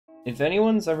If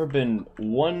anyone's ever been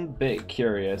one bit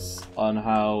curious on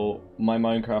how my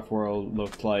Minecraft world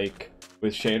looked like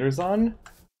with shaders on,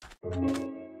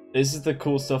 this is the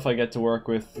cool stuff I get to work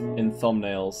with in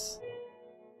thumbnails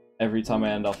every time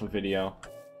I end off a video.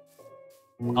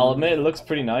 I'll admit it looks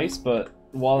pretty nice, but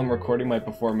while I'm recording my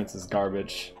performance is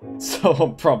garbage, so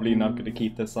I'm probably not going to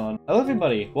keep this on. Hello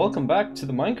everybody, welcome back to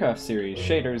the Minecraft series.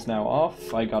 Shaders now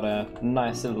off, I got a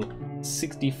nice little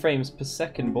 60 frames per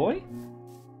second boy.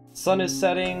 Sun is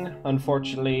setting.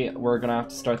 Unfortunately, we're gonna have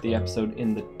to start the episode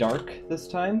in the dark this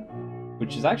time,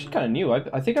 which is actually kind of new.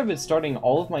 I think I've been starting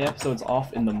all of my episodes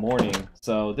off in the morning,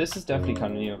 so this is definitely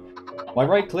kind of new. My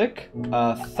right click,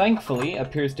 thankfully,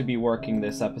 appears to be working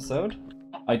this episode.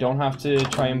 I don't have to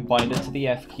try and bind it to the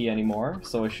F key anymore,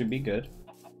 so it should be good.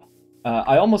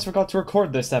 I almost forgot to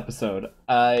record this episode.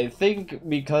 I think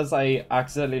because I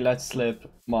accidentally let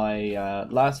slip my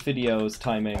last video's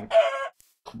timing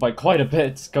by quite a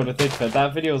bit, go to think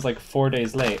that video was like 4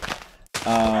 days late.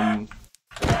 I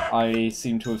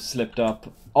seem to have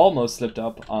almost slipped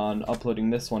up on uploading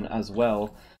this one as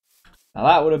well. Now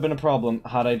that would have been a problem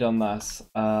had I done that,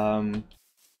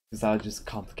 because that would just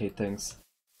complicate things.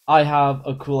 I have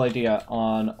a cool idea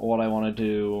on what I want to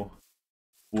do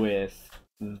with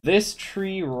this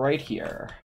tree right here.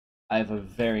 I have a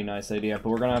very nice idea, but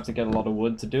we're gonna have to get a lot of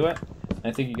wood to do it.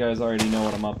 I think you guys already know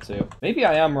what I'm up to. Maybe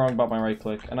I am wrong about my right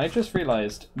click, and I just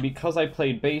realized, because I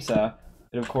played beta,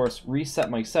 it of course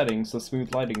reset my settings so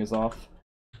smooth lighting is off.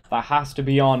 That has to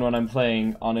be on when I'm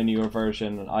playing on a newer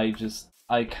version. I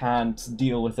can't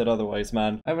deal with it otherwise,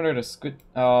 man. I haven't heard a squid.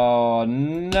 Oh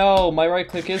no, my right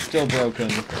click is still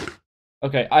broken.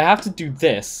 Okay, I have to do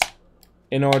this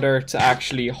in order to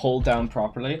actually hold down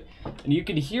properly. And you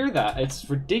can hear that, it's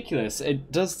ridiculous.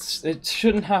 It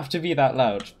shouldn't have to be that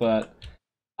loud, but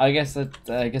I guess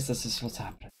this is what's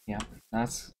happening. Yeah,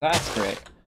 that's great.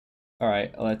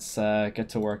 Alright, let's get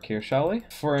to work here, shall we?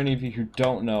 For any of you who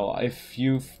don't know, if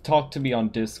you've talked to me on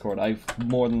Discord, I've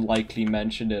more than likely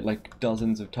mentioned it like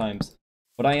dozens of times.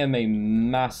 But I am a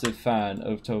massive fan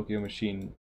of Tokyo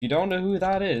Machine. If you don't know who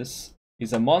that is,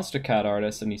 he's a Monster Cat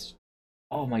artist and he's...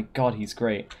 oh my god, he's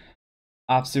great.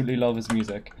 Absolutely love his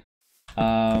music.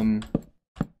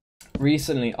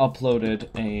 Recently uploaded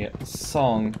a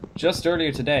song just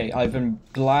earlier today. I've been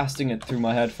blasting it through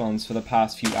my headphones for the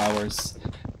past few hours.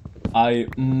 I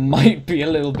might be a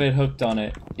little bit hooked on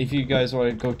it. If you guys want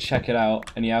to go check it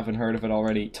out and you haven't heard of it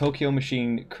already, Tokyo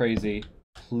Machine Crazy,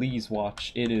 please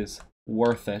watch. It is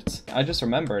worth it. I just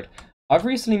remembered, I've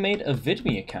recently made a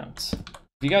VidMe account.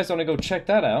 If you guys want to go check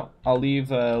that out, I'll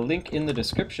leave a link in the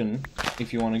description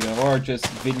if you want to go, or just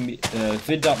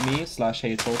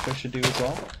vid.me/HeyItsUltra should do as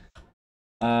well.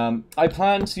 I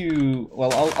plan to,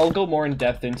 well, I'll go more in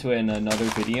depth into it in another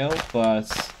video, but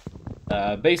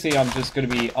basically I'm just going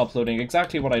to be uploading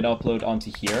exactly what I'd upload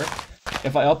onto here.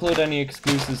 If I upload any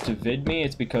exclusives to VidMe,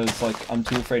 it's because like I'm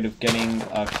too afraid of getting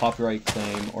a copyright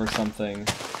claim or something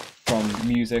from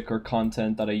music or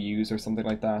content that I use or something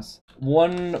like that.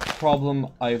 One problem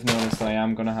I've noticed that I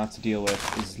am going to have to deal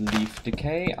with is leaf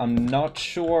decay. I'm not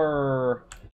sure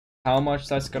how much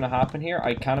that's going to happen here.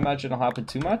 I can't imagine it'll happen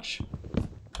too much.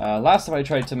 Last time I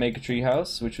tried to make a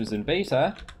treehouse, which was in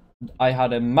beta, I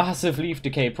had a massive leaf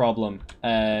decay problem,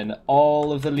 and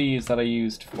all of the leaves that I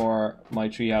used for my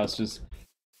treehouse just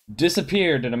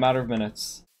disappeared in a matter of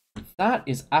minutes. That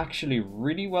is actually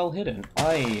really well hidden.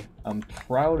 I am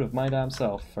proud of my damn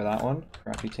self for that one.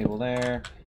 Crafting table there.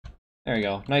 There we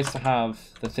go. Nice to have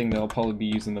the thing that I'll probably be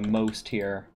using the most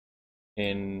here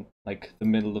in, like, the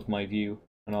middle of my view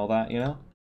and all that, you know?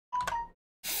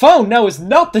 Phone! Now is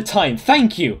not the time!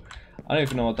 Thank you! I don't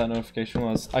even know what that notification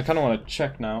was. I kind of want to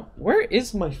check now. Where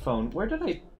is my phone? Where did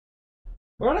I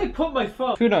put my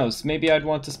phone? Who knows? Maybe I'd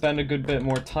want to spend a good bit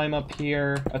more time up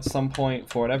here at some point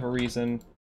for whatever reason.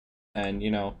 And,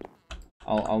 you know,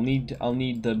 I'll need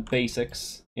the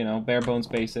basics, you know, bare bones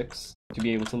basics to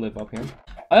be able to live up here.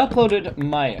 I uploaded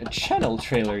my channel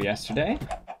trailer yesterday.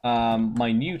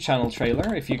 My new channel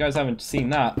trailer. If you guys haven't seen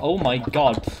that, oh my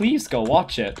god, please go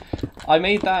watch it. I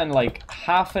made that in like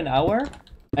half an hour.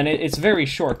 And it's very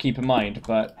short, keep in mind,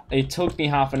 but it took me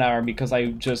half an hour because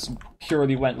I just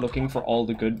purely went looking for all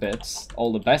the good bits,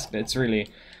 all the best bits, really,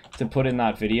 to put in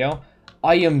that video.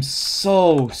 I am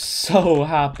so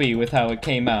happy with how it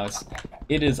came out.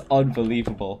 It is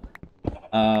unbelievable.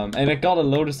 And it got a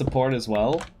load of support as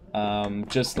well,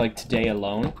 just like today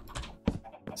alone.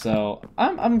 So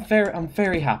I'm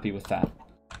very happy with that.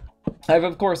 I've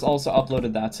of course also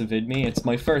uploaded that to VidMe. It's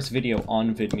my first video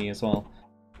on VidMe as well.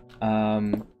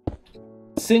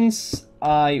 Since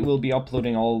I will be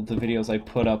uploading all the videos I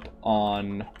put up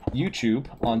on YouTube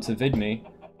onto VidMe,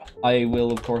 I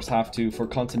will, of course, have to, for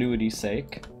continuity's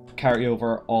sake, carry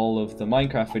over all of the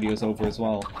Minecraft videos over as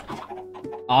well.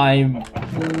 I'm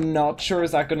not sure,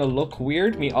 is that gonna look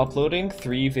weird, me uploading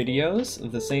 3 videos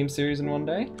of the same series in one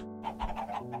day?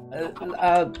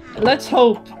 Let's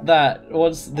hope that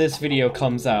once this video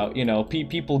comes out, you know,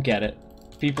 people get it.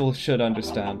 People should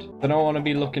understand. I don't want to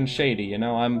be looking shady, you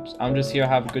know? I'm just here to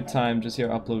have a good time, just here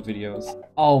to upload videos.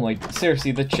 Oh my,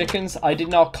 seriously, the chickens, I did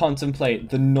not contemplate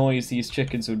the noise these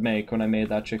chickens would make when I made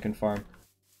that chicken farm.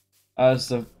 That was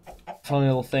a funny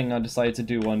little thing I decided to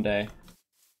do one day.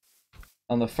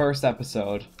 On the first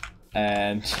episode,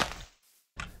 and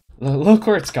look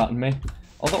where it's gotten me.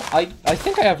 Although, I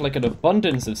think I have like an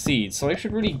abundance of seeds, so I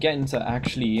should really get into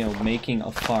actually, you know, making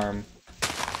a farm.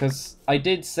 Because I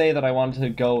did say that I wanted to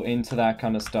go into that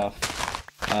kind of stuff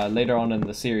later on in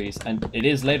the series, and it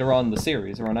is later on in the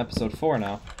series, we're on episode 4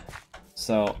 now.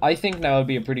 So I think now would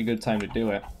be a pretty good time to do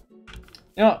it.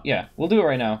 You know what? Yeah, we'll do it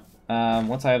right now.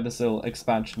 Once I have this little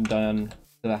expansion done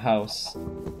to the house,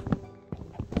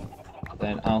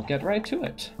 then I'll get right to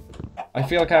it. I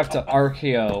feel like I have to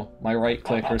RKO my right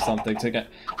click or something to get...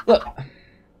 Look!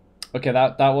 Okay,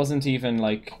 that wasn't even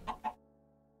like...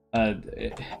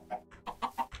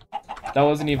 That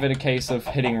wasn't even a case of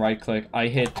hitting right click. I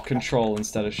hit control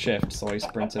instead of shift, so I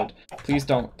sprinted. Please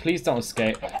don't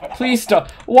escape. Please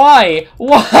don't. Why?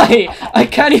 Why? I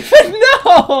can't even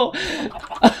know!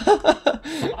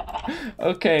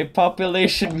 Okay,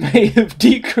 population may have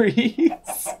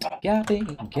decreased. Got me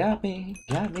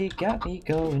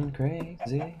going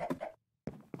crazy.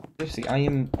 Seriously,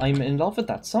 I'm in love with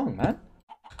that song, man.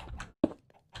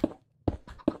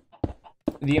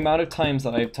 The amount of times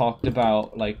that I've talked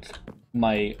about, like,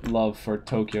 my love for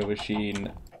Tokyo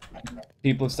Machine,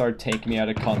 people have started taking me out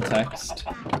of context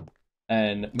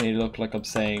and made it look like I'm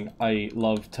saying I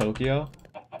love Tokyo.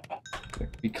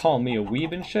 You call me a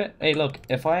weeb and shit? Hey, look,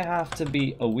 if I have to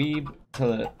be a weeb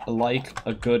to like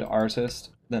a good artist,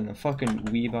 then a fucking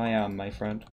weeb I am, my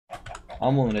friend.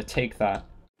 I'm willing to take that.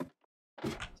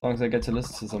 As long as I get to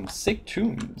listen to some sick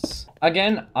tunes.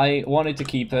 Again, I wanted to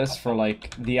keep this for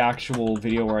like the actual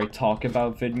video where I talk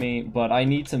about VidMe, but I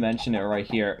need to mention it right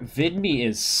here. VidMe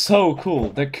is so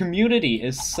cool. The community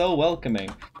is so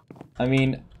welcoming. I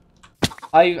mean,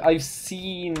 I've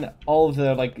seen all of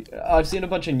the, like, I've seen a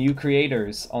bunch of new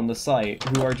creators on the site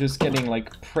who are just getting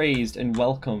like praised and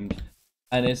welcomed.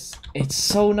 And it's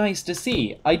so nice to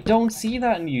see. I don't see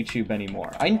that in YouTube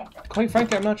anymore. Quite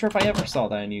frankly, I'm not sure if I ever saw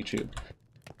that in YouTube.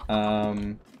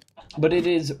 But it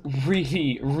is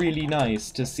really, really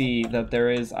nice to see that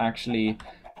there is actually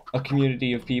a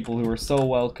community of people who are so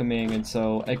welcoming and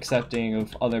so accepting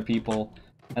of other people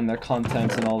and their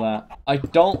content and all that. I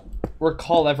don't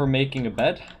recall ever making a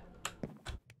bed.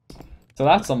 So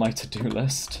that's on my to-do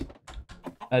list.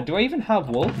 Do I even have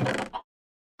wool?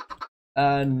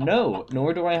 No,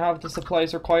 nor do I have the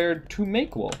supplies required to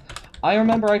make wool. I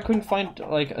remember I couldn't find,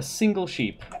 like, a single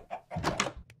sheep.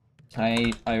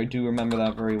 I do remember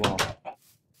that very well.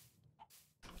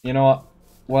 You know what?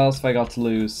 What else have I got to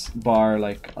lose? Bar,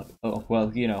 like, oh,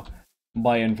 well, you know,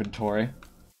 my inventory.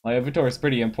 My inventory is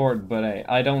pretty important, but hey,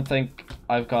 I don't think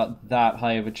I've got that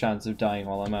high of a chance of dying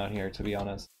while I'm out here, to be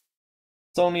honest.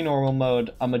 It's only normal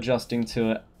mode, I'm adjusting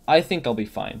to it. I think I'll be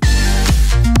fine.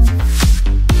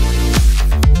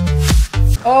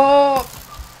 Oh!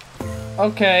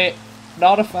 Okay,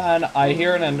 not a fan. I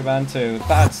hear an Enderman too.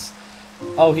 That's...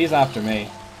 Oh, he's after me.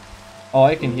 Oh,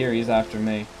 I can hear he's after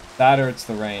me. That or it's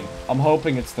the rain. I'm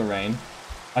hoping it's the rain.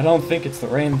 I don't think it's the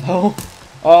rain though.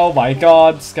 Oh my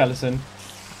god, skeleton.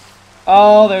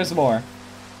 Oh, there's more.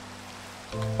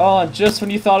 Oh, just when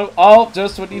you thought it...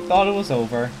 just when you thought it was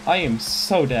over. I am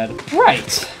so dead.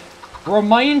 Right.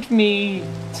 Remind me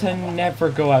to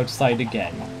never go outside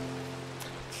again.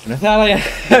 And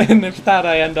with that,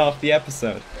 I end off the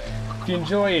episode. If you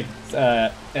enjoyed,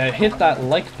 hit that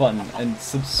like button and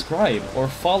subscribe or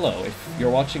follow if you're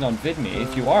watching on VidMe.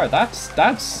 If you are, that's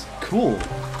cool.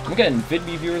 I'm getting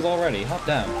VidMe viewers already. Hot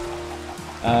damn.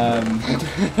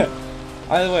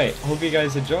 Either way, hope you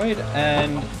guys enjoyed,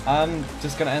 and I'm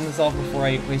just gonna end this off before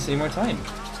I waste any more time.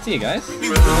 See you guys. I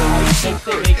think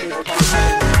they make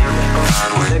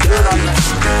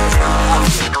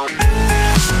it